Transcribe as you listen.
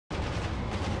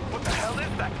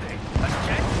is that thing? A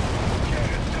jet?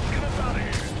 Yeah, it's just get us out of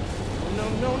here.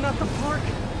 No, not the park.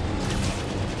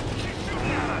 She's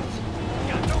shooting at us.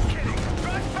 Yeah, no kidding.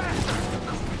 Drive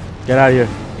faster. Get out of here.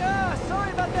 Yeah,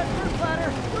 sorry about that fruit platter.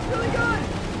 Looks really good.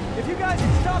 If you guys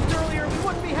had stopped earlier, we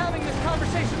wouldn't be having this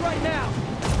conversation right now.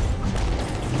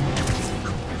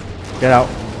 Get out.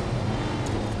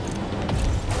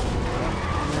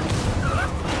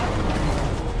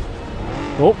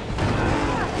 Oh.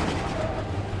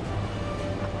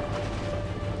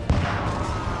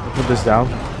 I'll put this down.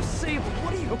 Sable,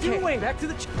 what are you doing? Back to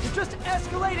the you're just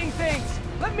escalating things.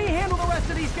 Let me handle the rest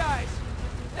of these guys.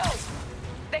 No!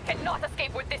 They cannot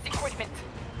escape with this equipment.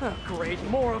 Oh, great.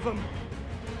 More of them.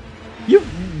 You.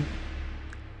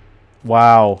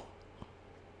 Wow.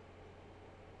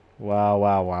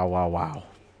 Wow.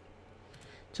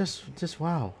 Just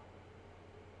wow.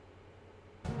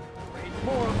 Great.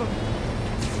 More of them.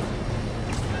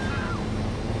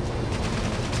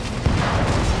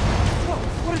 Whoa,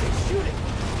 what are they shooting?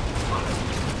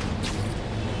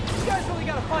 You guys really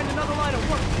gotta find another line of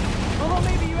work. Although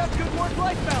maybe you have good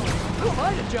work-life balance. Who am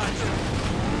I to judge?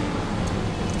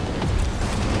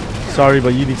 Sorry,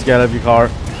 but you need to get out of your car.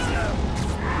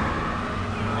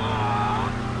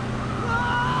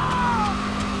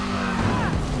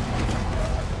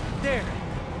 There.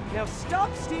 Now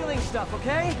stop stealing stuff,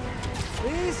 okay?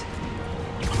 Please?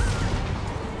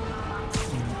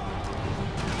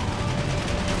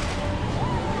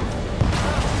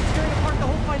 Tearing apart the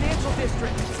whole financial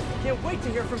district. Can't wait to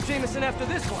hear from Jameson after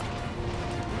this one.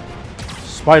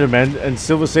 Spider-Man and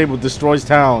Silver Sable destroys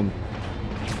town.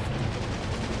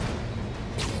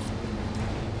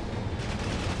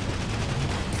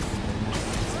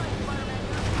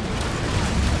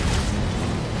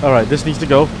 Alright, this needs to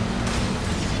go.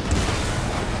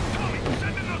 Tommy,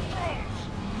 send in those drones.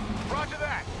 Roger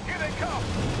that. Here they come.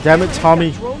 Damn it, Tommy.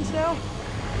 He's got drones now?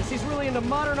 Guess he's really into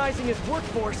modernizing his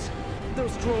workforce.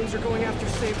 Those drones are going after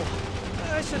Sable.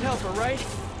 I should help her, right?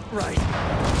 Right.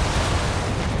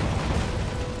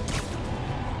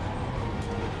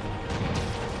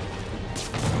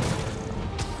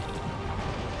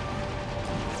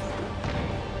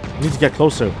 I need to get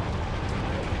closer.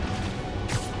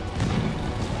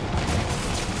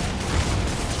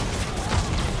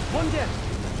 One dead.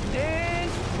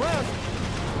 And round.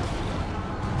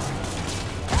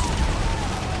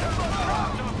 There's those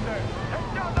drones up there. Head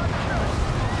down that chute.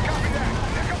 Copy that.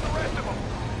 Here come the rest of them.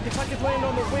 If I could land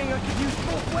on the wing, I could use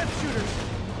both web shooters.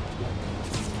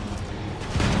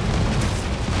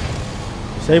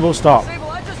 Sable, stop. Sable,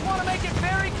 I just want to make it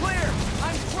very clear.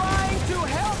 I'm trying to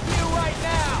help you right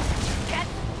now. Get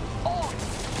on!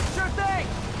 Sure thing.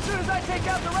 As soon as I take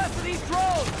out the rest of these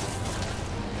drones.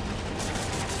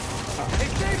 Hey,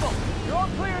 Sable, you're all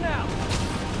clear now.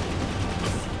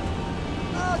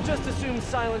 I'll just assume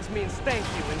silence means thank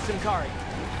you in Simkari.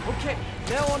 Okay,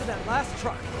 now on to that last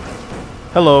truck.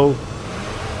 Hello.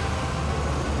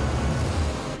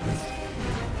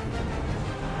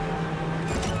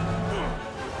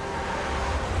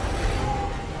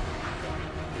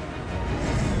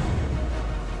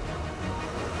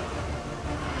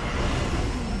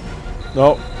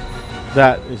 No,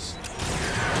 that is.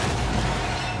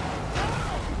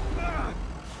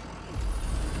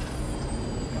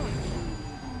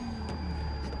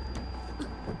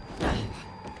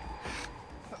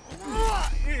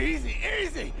 Easy,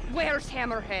 easy. Where's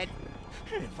Hammerhead?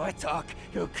 If I talk,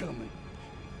 he'll kill me.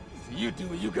 So you do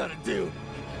what you gotta do.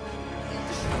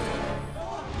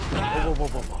 Whoa.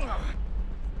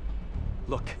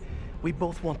 Look, we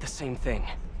both want the same thing.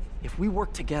 If we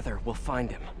work together, we'll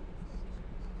find him.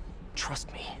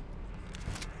 Trust me.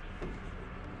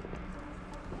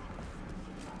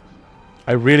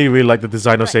 I really like the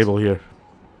design of Sable here.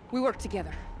 We work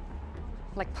together.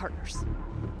 Like partners.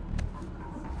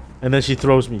 And then she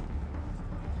throws me.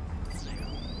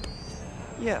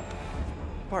 Yeah,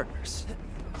 partners.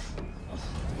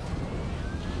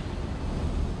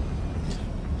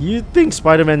 You think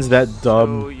Spider-Man's that So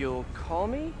dumb? you'll call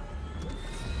me?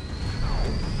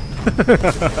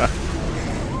 I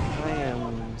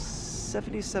am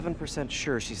 77%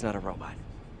 sure she's not a robot.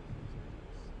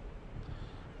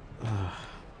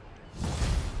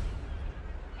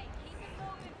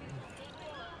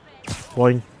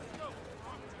 Boing.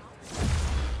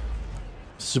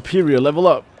 Superior, level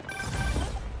up.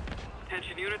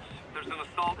 Attention units, there's an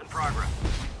assault in progress.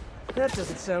 That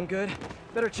doesn't sound good.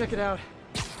 Better check it out.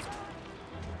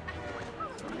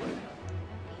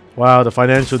 Wow, the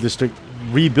financial district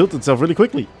rebuilt itself really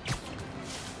quickly.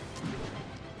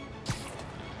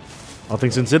 All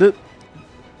things considered,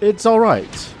 it's all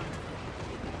right.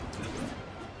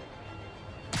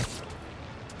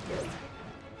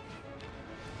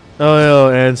 Oh,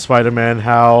 and Spider-Man,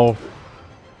 how...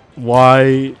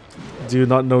 Why do you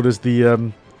not notice the,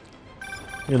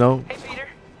 you know... Hey, Peter.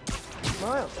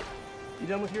 Miles, you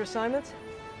done with your assignments?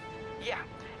 Yeah,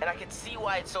 and I can see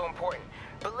why it's so important.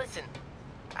 But listen,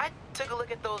 I took a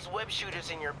look at those web shooters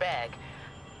in your bag.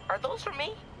 Are those for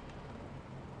me?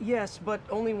 Yes, but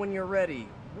only when you're ready.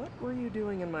 What were you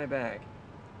doing in my bag?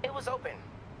 It was open,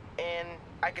 and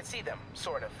I could see them,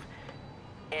 sort of.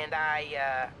 And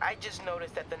I just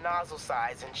noticed that the nozzle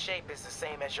size and shape is the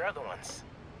same as your other ones.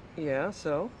 Yeah,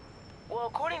 so? Well,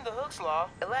 according to Hooke's law,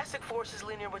 elastic force is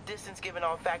linear with distance given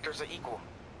all factors are equal.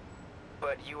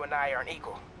 But you and I aren't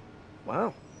equal.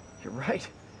 Wow, you're right.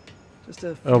 Just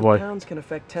a Oh few boy. pounds can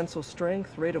affect tensile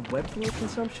strength, rate of web fluid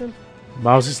consumption.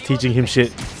 Miles is teaching him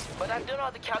shit. But I've done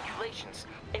all the calculations.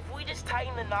 If we just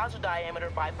tighten the nozzle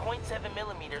diameter by 0.7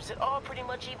 millimeters, it all pretty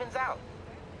much evens out.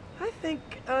 I think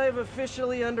I've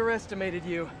officially underestimated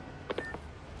you.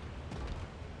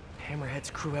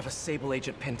 Hammerhead's crew have a Sable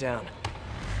agent pinned down.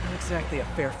 Not exactly a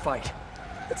fair fight.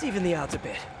 Let's even the odds a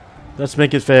bit. Let's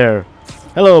make it fair.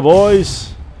 Hello,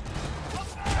 boys.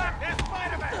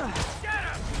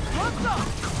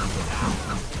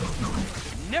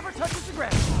 Never touches the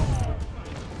ground.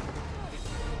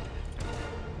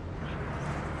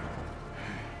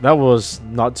 That was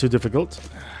not too difficult.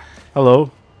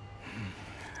 Hello.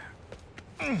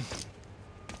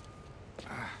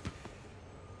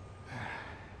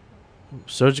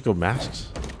 Surgical masks?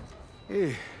 Hey,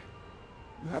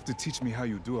 you have to teach me how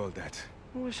you do all that.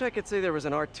 I wish I could say there was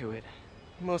an art to it.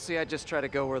 Mostly I just try to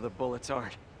go where the bullets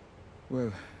aren't.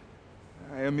 Well,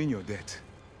 I am in your debt.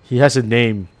 He has a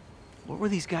name. What were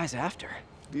these guys after?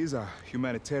 These are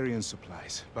humanitarian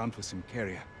supplies bound for some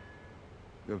carrier.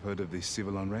 You've heard of the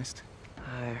civil unrest?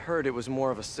 I heard it was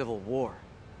more of a civil war.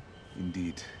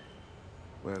 Indeed.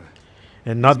 Well,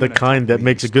 And not the these men kind that attacked me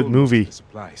makes a and good stole most of movie. the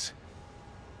supplies.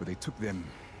 But they took them.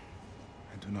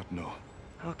 I do not know.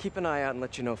 I'll keep an eye out and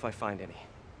let you know if I find any.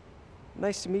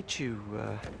 Nice to meet you,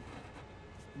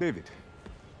 David.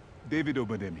 David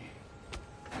Obademi.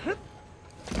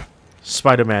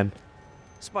 Spider-Man.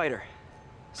 Spider.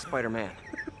 Spider-Man.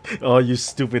 Oh, you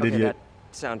stupid Okay, idiot.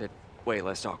 that sounded way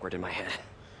less awkward in my head.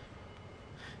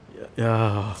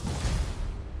 Yeah.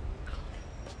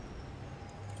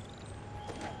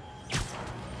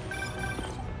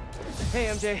 Hey,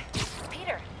 MJ.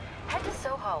 Peter, head to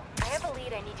Soho. I have a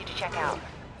lead I need you to check out.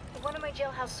 One of my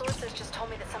jailhouse sources just told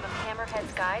me that some of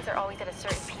Hammerhead's guys are always at a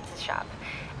certain pizza shop.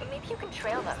 Maybe you can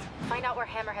trail them, find out where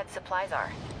Hammerhead's supplies are.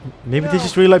 Maybe they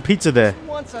just really like pizza there.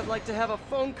 Once I'd like to have a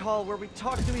phone call where we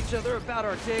talk to each other about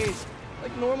our days,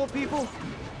 like normal people.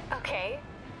 Okay.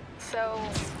 So,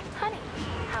 honey,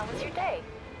 how was your day?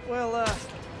 Well,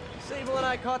 Sable and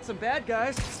I caught some bad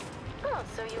guys. Oh,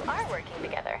 so you are working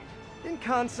together. In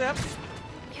concept.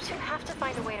 You two have to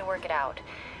find a way to work it out.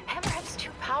 Hammerhead's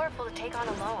too powerful to take on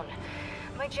alone.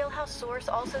 My jailhouse source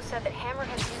also said that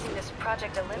Hammerhead's using this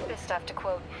Project Olympus stuff to,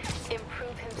 quote,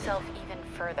 improve himself even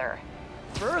further.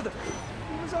 Further,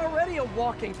 he was already a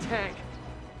walking tank.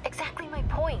 Exactly my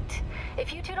point.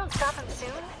 If you two don't stop him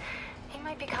soon, he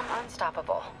might become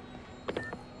unstoppable.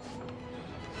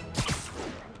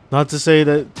 Not to say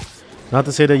that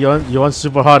you're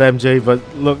super hot, MJ,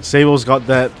 but look, Sable's got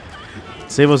that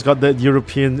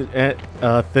European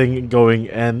thing going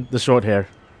and the short hair.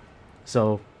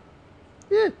 So,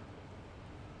 yeah.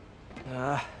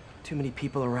 Too many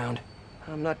people around.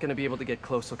 I'm not gonna be able to get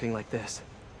close looking like this.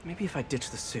 Maybe if I ditch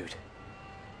the suit.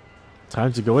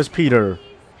 Time to go as Peter.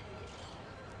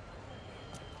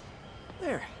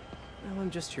 There. Now I'm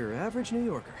just your average New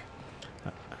Yorker.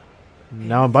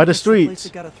 Now I'm by the That's place streets.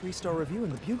 that got a 3-star review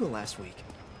in the Bugle last week.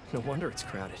 No wonder it's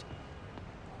crowded.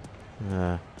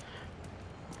 Now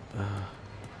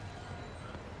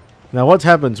what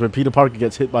happens when Peter Parker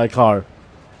gets hit by a car?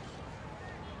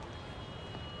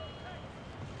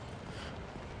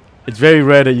 It's very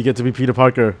rare that you get to be Peter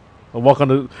Parker and walk on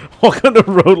the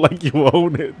road like you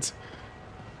own it.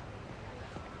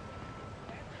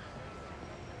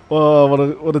 Oh,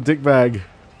 what a dick bag.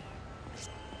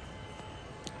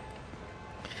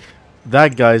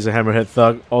 That guy's a hammerhead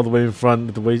thug all the way in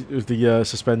front with the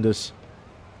suspenders.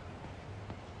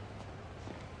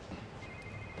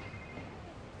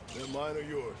 They're mine or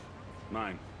yours?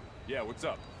 Mine. Yeah, what's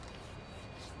up?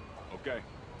 Okay,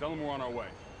 tell them we're on our way.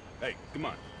 Hey, come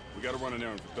on. We gotta run an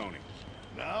errand for Tony.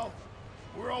 Now?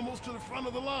 We're almost to the front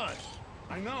of the line.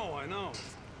 I know.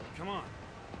 Come on.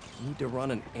 Need to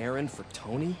run an errand for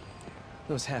Tony?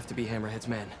 Those have to be Hammerhead's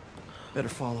men. Better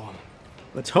follow him.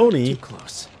 Let's not get Tony? too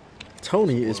close.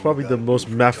 Tony is probably the most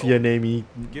mafia namey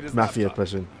Get his mafia laptop.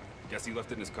 person. Guess he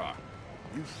left it in his car.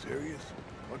 You serious?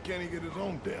 Why can't he get his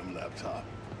own damn laptop?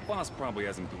 Boss probably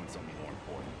has him doing something more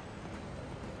important.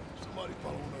 Somebody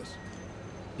following us?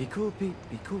 Be cool, Pete.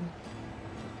 Be cool.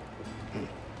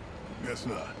 Guess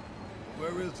not.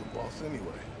 Where is the boss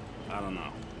anyway? I don't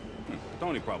know.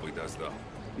 Tony probably does, though.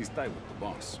 He's tight with the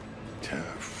boss. Damn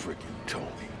freaking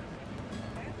Tony.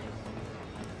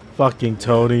 Fucking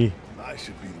Tony. I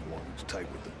should be the one who's tight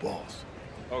with the boss.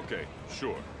 Okay,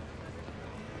 sure.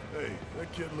 Hey,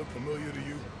 that kid look familiar to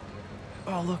you?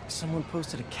 Oh, look, someone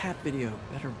posted a cat video.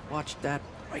 Better watch that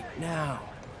right now.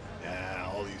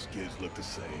 Nah, all these kids look the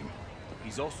same.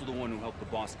 He's also the one who helped the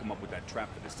boss come up with that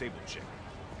trap for the Sable chick.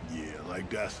 Yeah, like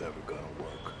that's ever gonna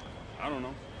work. I don't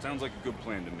know. Sounds like a good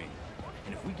plan to me.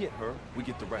 And if we get her, we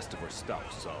get the rest of her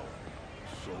stuff, so...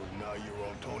 So now you're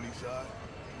on Tony's side?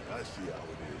 I see how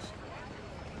it is.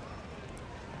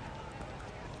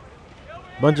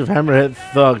 Bunch of hammerhead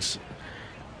thugs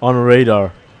on a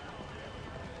radar.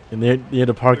 And near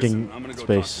the parking Listen, I'm gonna go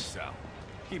space. talk to Sal.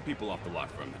 Keep people off the lot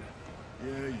for a minute.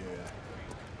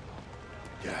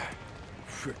 Yeah.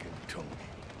 Frickin' Tony.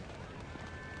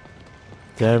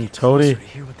 Damn, Get Tony. closer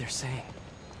to hear what they're saying.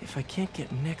 If I can't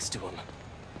get next to them,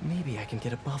 maybe I can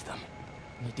get above them.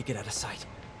 Need to get out of sight.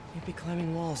 Can't be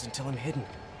climbing walls until I'm hidden.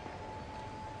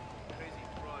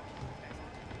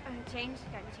 Change?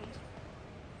 Got your change?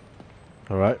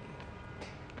 Alright.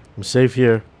 I'm safe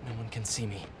here. No one can see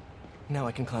me. Now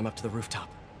I can climb up to the rooftop.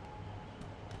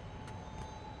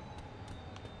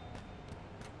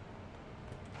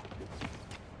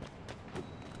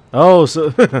 Oh,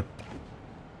 so... If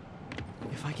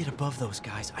I get above those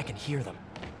guys, I can hear them.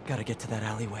 Gotta get to that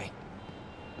alleyway.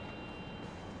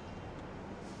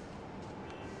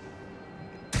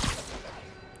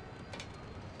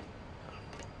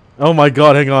 Oh my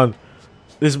god, hang on.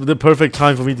 This is the perfect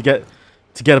time for me to get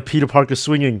a Peter Parker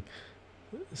swinging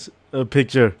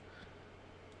picture.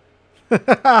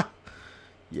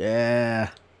 Yeah.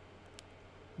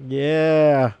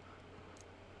 Yeah.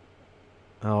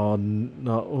 Oh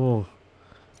no. Oh.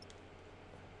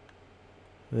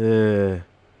 Yeah.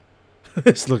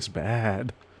 This looks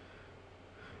bad.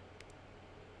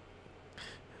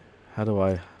 How do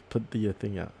I put the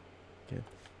thing out?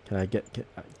 Can I get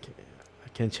I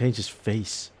can't change his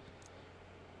face.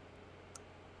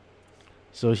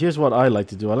 So here's what I like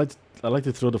to do. I like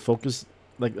to throw the focus,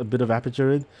 like a bit of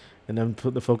aperture in, and then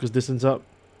put the focus distance up,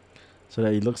 so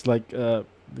that it looks like you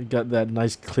got that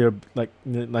nice clear, like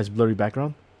nice blurry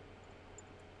background.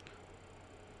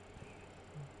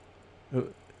 Oh,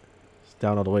 it's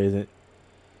down all the way, isn't it?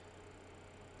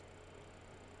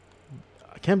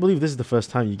 I can't believe this is the first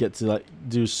time you get to like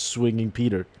do swinging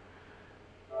Peter.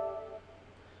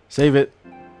 Save it.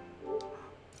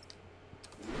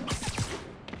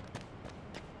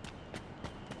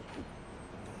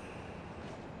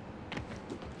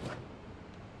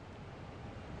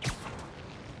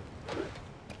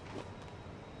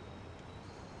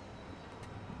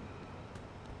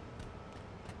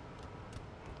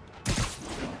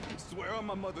 Swear on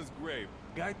my mother's grave.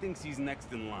 Guy thinks he's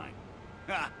next in line.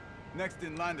 Ha! Next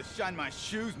in line to shine my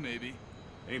shoes, maybe.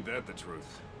 Ain't that the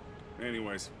truth?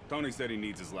 Anyways, Tony said he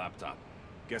needs his laptop.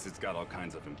 Guess it's got all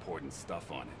kinds of important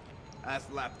stuff on it. As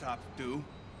laptops do.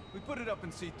 We put it up in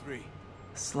C3.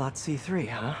 Slot C3,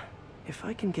 huh? If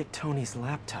I can get Tony's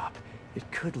laptop, it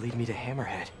could lead me to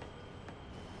Hammerhead.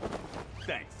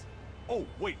 Thanks. Oh,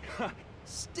 wait.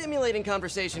 Stimulating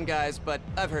conversation, guys, but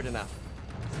I've heard enough.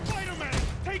 Spider-Man!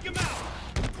 Take him out!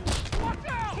 Watch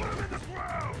out! Put him in the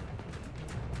ground!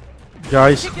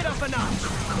 Guys. Kick it up a notch!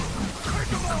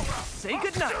 Say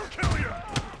goodnight!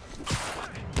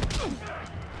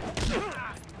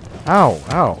 Ow,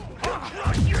 ow.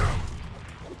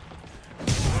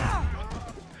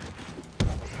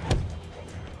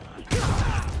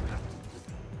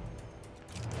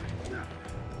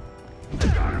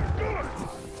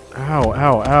 Ow,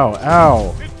 ow, ow,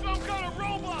 ow. It's some kind of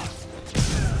robot!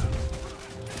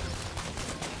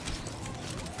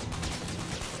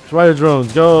 Spider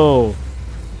drones, go.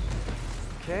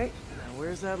 Okay, now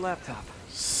where's that laptop?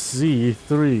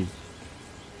 C3.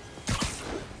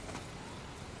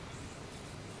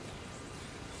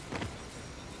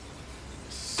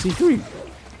 C3.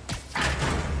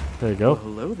 There you go. Well,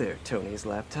 hello there, Tony's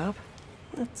laptop.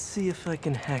 Let's see if I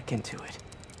can hack into it.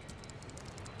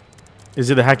 Is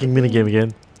it a hacking minigame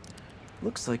again?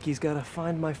 Looks like he's got a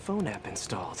Find My Phone app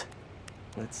installed.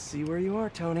 Let's see where you are,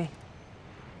 Tony.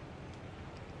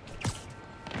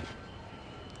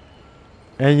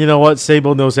 And you know what?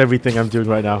 Sable knows everything I'm doing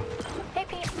right now. Hey,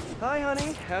 Pete. Hi,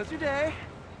 honey. How's your day?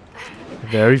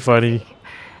 Very funny.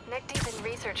 Neck deep in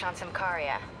research on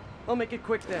Symkaria. I'll make it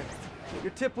quick then.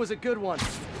 Your tip was a good one.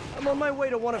 I'm on my way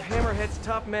to one of Hammerhead's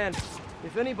top men.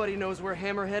 If anybody knows where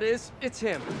Hammerhead is, it's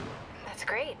him. That's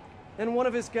great. And one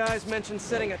of his guys mentioned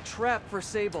setting a trap for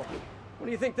Sable. What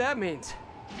do you think that means?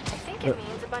 I think it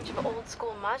means a bunch of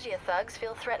old-school Magia thugs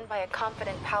feel threatened by a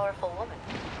confident, powerful woman.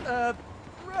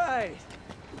 Right.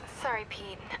 Sorry,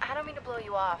 Pete. I don't mean to blow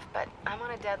you off, but I'm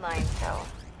on a deadline, so...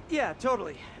 Yeah,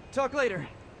 totally. Talk later.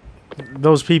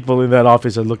 Those people in that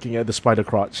office are looking at the spider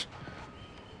crotch.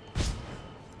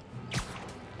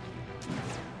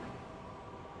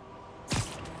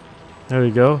 There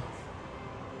we go.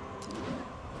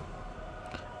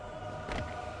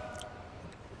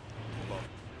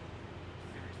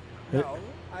 No,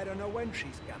 I don't know when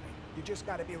she's coming. You just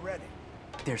gotta be ready.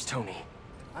 There's Tony.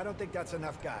 I don't think that's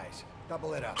enough guys.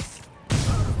 Double it up.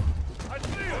 I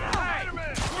see you!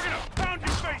 Spider-Man! We're gonna pound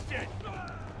your face in!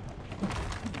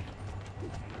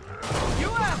 You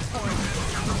asked for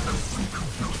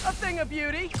it! A thing of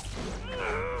beauty!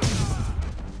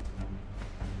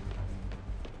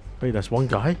 Wait, that's one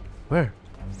guy? Where?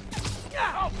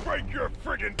 I'll break your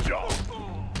friggin' jaw!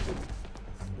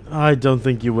 I don't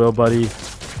think you will, buddy.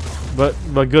 But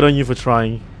good on you for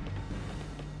trying.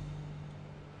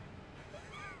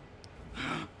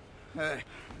 Hey,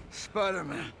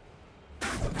 Spider-Man.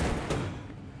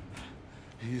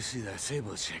 You see that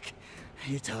Sable chick?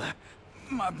 You tell her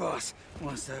my boss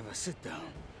wants to have a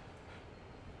sit-down.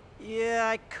 Yeah,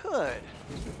 I could.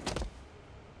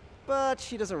 But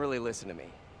she doesn't really listen to me.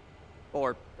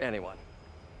 Or anyone.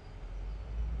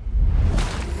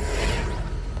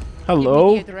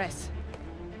 Hello? Give me the address.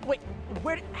 Wait,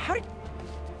 where did... How did...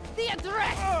 The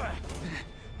address!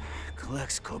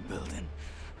 Colexco building.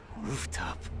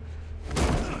 Rooftop.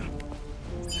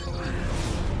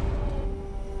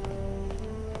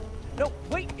 No,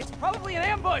 wait, it's probably an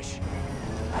ambush!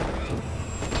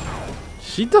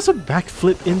 She does a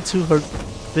backflip into her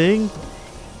thing?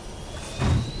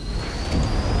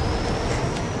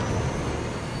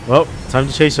 Well, time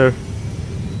to chase her.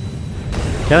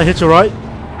 Can I hit you right?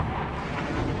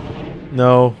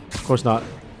 No, of course not.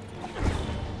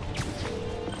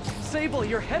 Sable,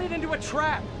 you're headed into a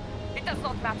trap! It does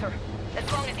not matter,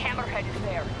 as long as Hammerhead is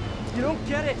there. You don't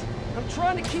get it! I'm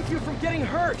trying to keep you from getting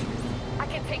hurt! I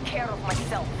can take care of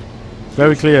myself.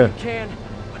 Very clear. You can,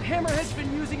 but Hammerhead's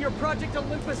been using your Project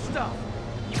Olympus stuff.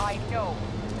 I know.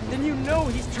 Then you know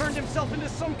he's turned himself into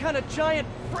some kind of giant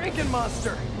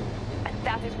Frankenmonster. And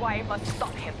that is why I must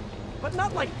stop him. But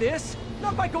not like this.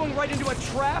 Not by going right into a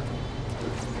trap.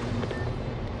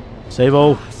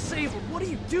 Sable. Sable, what are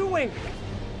you doing?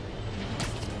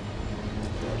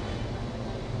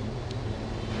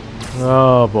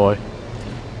 Oh boy.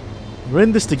 We're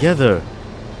in this together.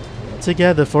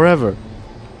 Together forever.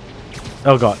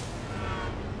 Oh god.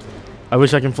 I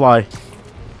wish I can fly.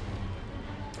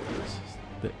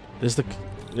 This the...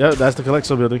 Yeah, that's the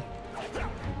Colexo building.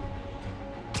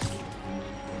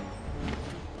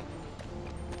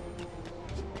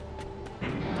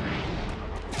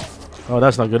 Oh,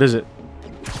 that's not good, is it?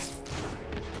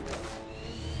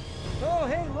 Oh,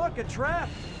 hey, look, a trap.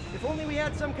 If only we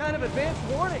had some kind of advanced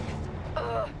warning.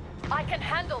 I can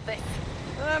handle this.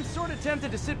 I'm sort of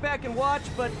tempted to sit back and watch,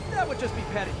 but that would just be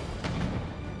petty.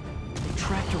 A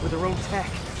tractor with their own tech.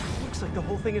 Looks like the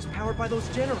whole thing is powered by those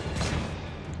generators.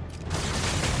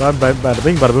 Bada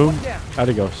bing, bada boom. Yeah. Out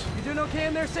it goes. You doing okay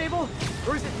in there, Sable?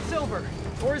 Or is it silver?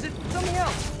 Or is it something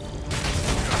else?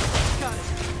 Got it.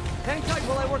 Hang tight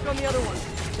while I work on the other one.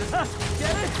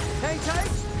 Get it? Hang tight?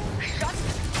 Shut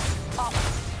up.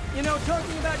 You know,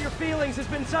 talking about your feelings has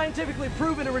been scientifically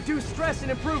proven to reduce stress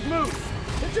and improve mood.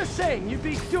 I'm just saying, you'd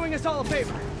be doing us all a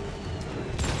favor.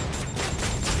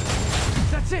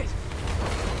 That's it.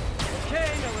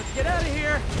 Okay, now let's get out of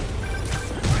here.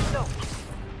 No.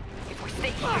 If we stay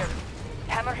here,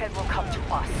 Hammerhead will come to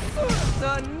us.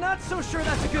 Not so sure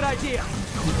that's a good idea.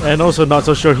 And also not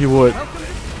so sure he would. Welcome to...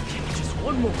 Just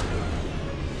one more.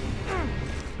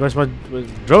 Where's my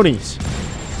dronies?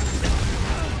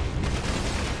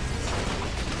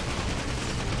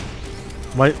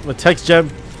 My text gem.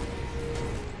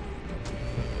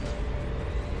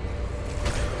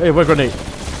 Hey, what grenade?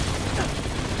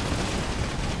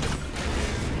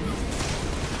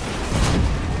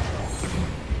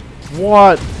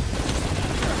 What?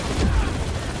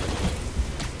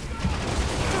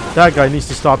 That guy needs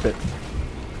to stop it.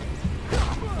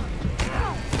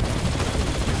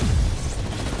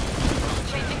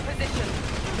 Changing position.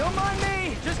 Don't mind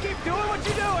me. Just keep doing what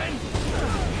you're doing.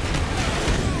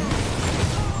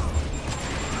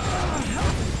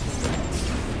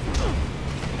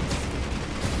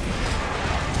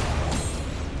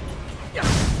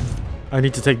 I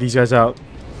need to take these guys out.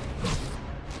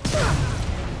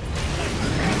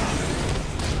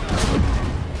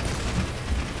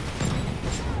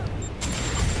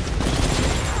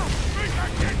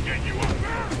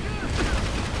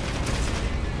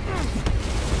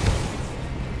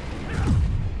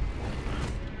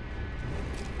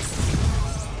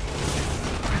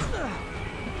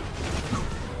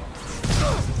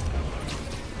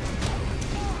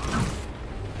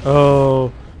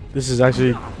 Oh, this is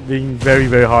actually being very,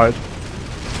 very hard.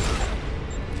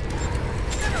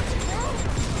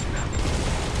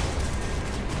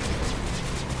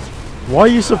 Why are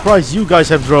you surprised you guys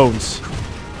have drones?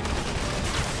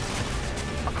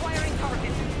 Acquiring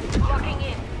target. Locking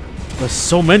in. There's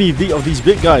so many of these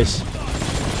big guys.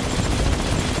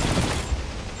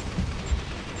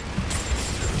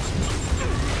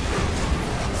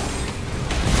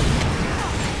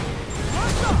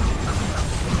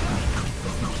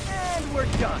 And we're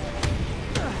done.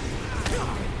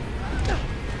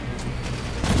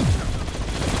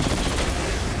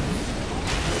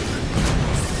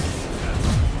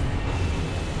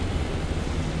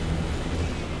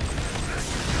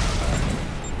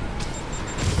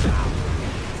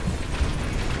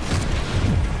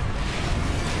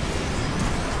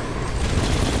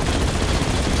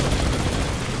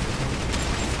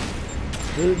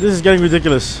 This is getting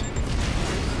ridiculous.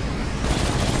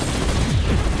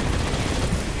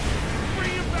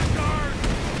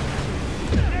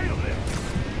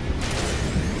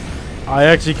 I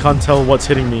actually can't tell what's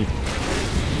hitting me.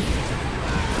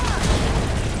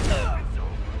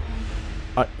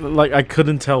 I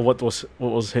couldn't tell what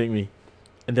was hitting me,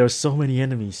 and there were so many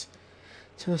enemies,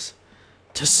 just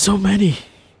so many.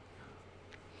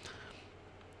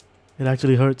 It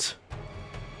actually hurts.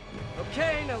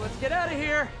 Okay, now let's get out of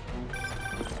here.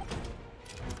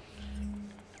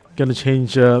 Gonna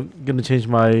change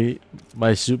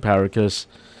my suit power because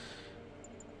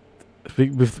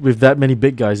with that many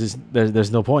big guys,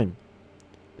 there's no point.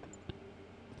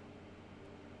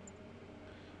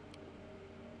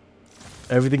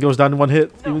 Everything goes down in one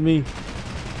hit, even me.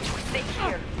 Stay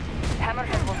here.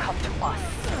 Hammerhead will come to us.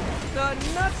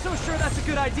 Not so sure that's a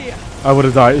good idea. I would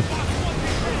have died.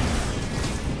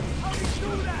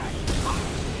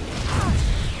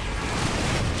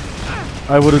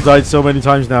 I would have died so many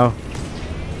times now.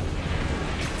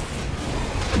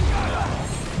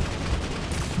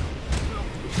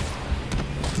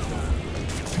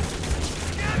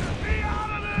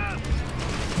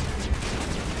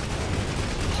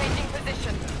 Changing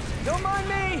position. Don't mind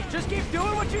me. Just keep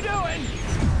doing what you're doing.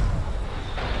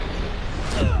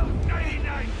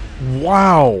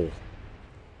 Wow.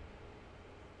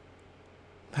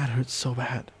 That hurts so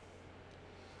bad.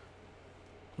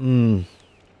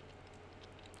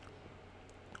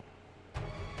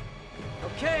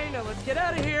 Okay, now let's get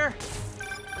out of here.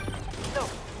 No.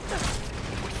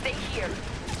 If we stay here,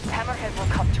 Hammerhead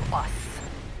will come to us.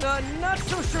 Not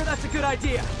so sure that's a good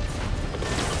idea.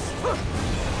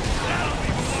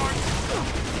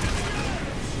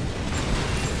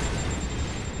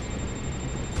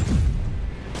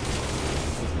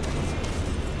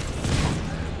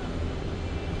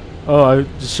 Oh, I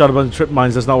just shot a bunch of trip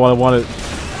mines. That's not what I wanted.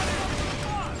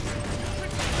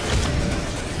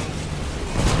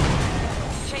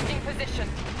 Changing position.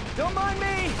 Don't mind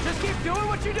me. Just keep doing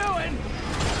what you're doing.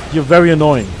 You're very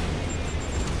annoying.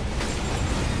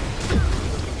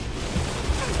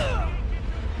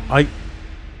 I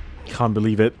can't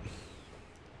believe it.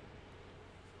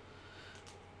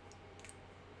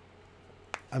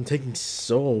 I'm taking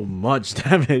so much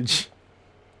damage.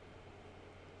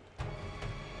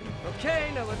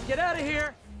 Okay, now let's get out of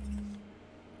here.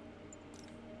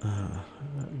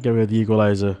 Get rid of the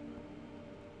equalizer.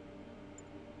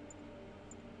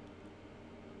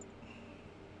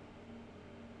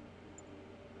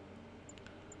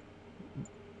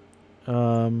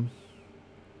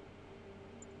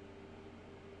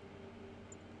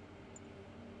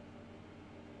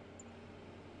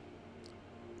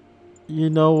 You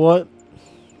know what?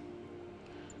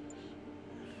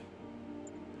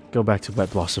 Go back to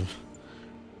Wet Blossom.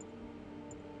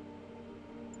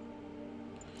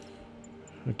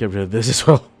 I'll get rid of this as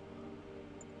well.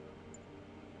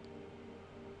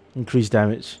 Increase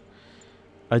damage.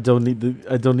 I don't need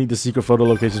the secret photo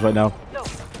locations right now. No.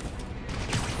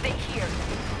 If we stay here,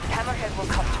 Hammerhead will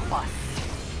come to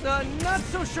us. Not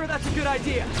so sure that's a good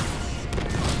idea.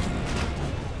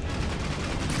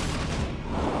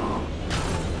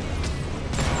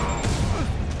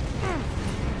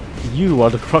 You are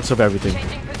the crux of everything.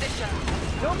 Changing position.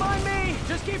 Don't mind me.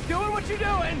 Just keep doing what you're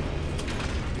doing.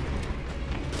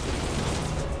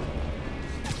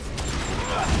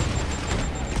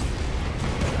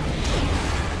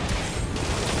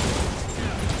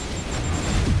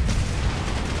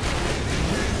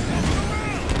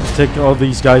 Take all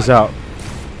these guys out.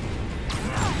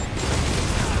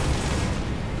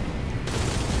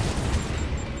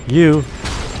 You.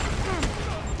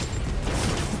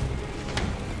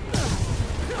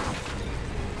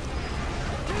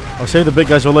 I'll save the big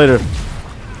guys for later.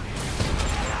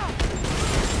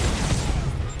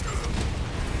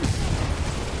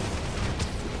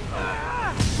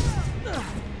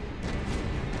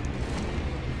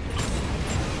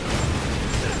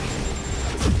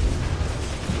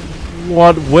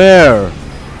 What? Where?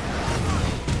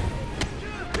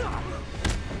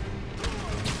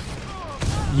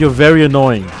 You're very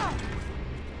annoying.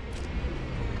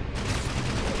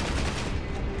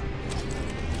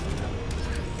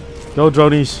 Go,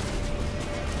 dronies.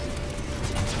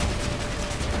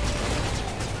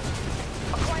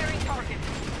 Acquiring target.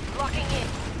 Locking in.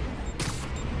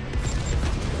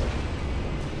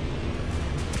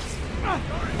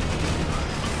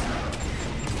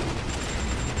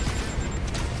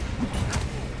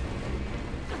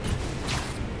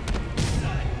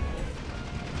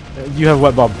 You have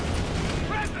wet bomb.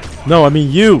 No, I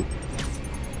mean you.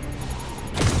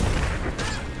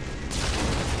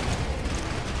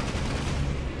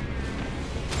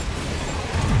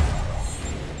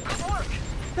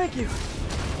 Thank you.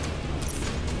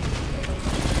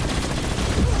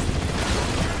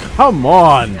 Come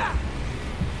on.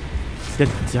 Get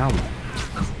down.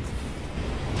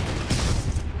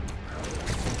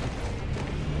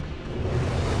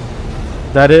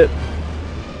 That it?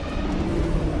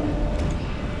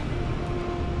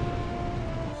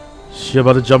 She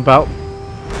about to jump out?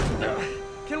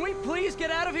 Can we please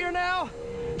get out of here now?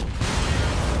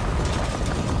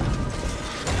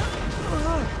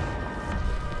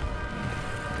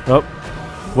 Oh.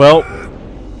 Well,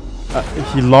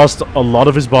 he lost a lot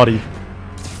of his body.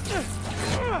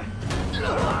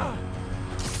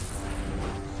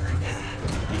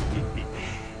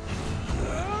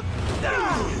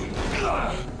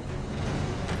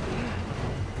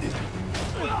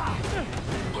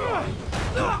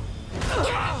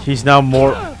 He's now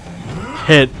more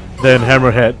hit than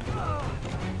Hammerhead.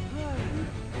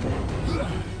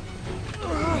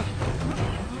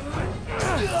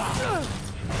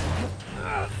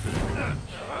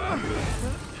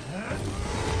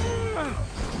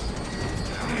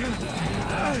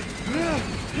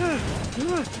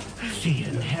 See you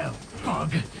in hell,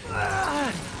 bug.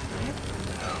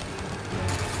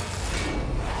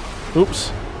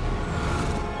 Oops.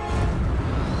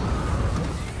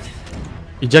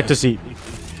 Ejector seat. 2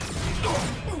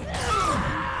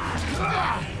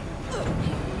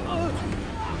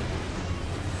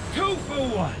 for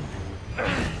 1.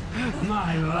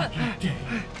 My lucky day.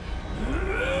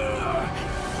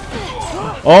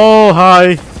 Oh,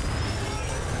 hi.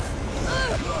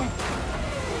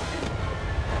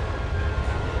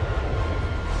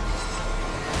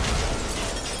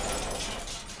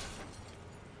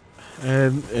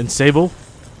 And Sable.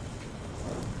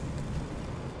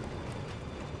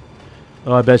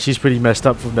 Oh, I bet she's pretty messed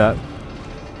up from that.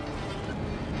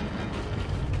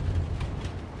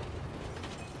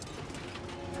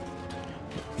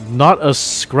 Not a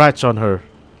scratch on her.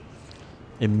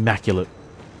 Immaculate.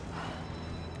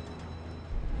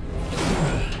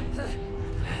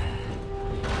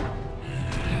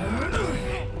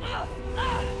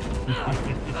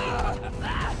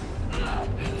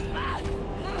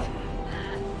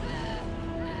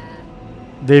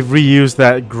 They've reused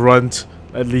that grunt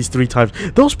at least 3 times.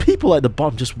 Those people at the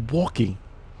bottom just walking.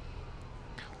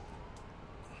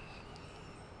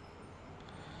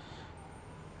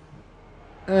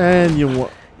 And you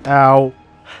ow.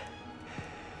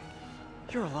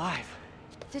 You're alive.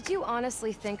 Did you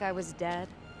honestly think I was dead?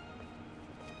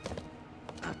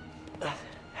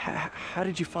 How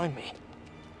did you find me?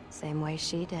 Same way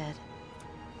she did.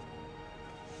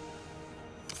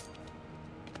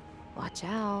 Watch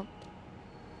out.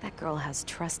 That girl has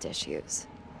trust issues.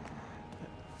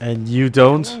 And you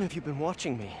don't? How long have you been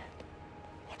watching me?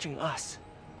 Watching us?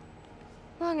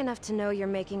 Long enough to know you're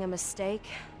making a mistake.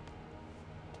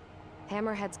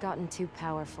 Hammerhead's gotten too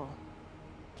powerful.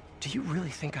 Do you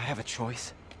really think I have a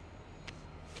choice?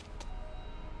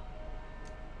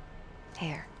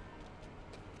 Here.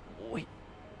 Wait,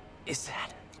 is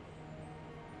that?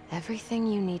 Everything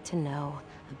you need to know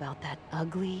about that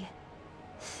ugly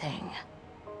thing.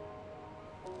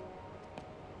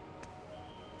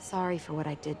 Sorry for what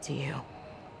I did to you.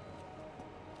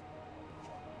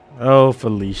 Oh,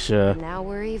 Felicia. Now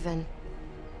we're even.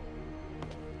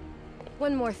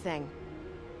 One more thing.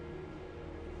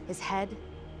 His head,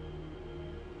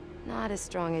 not as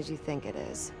strong as you think it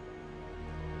is.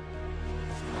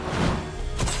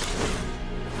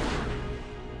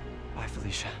 Bye,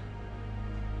 Felicia.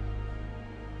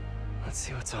 Let's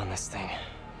see what's on this thing.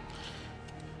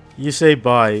 You say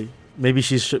bye. Maybe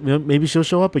she'll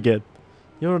show up again.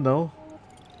 You don't know.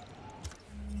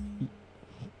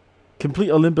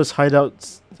 Complete Olympus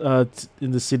hideouts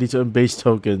in the city to earn base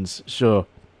tokens. Sure.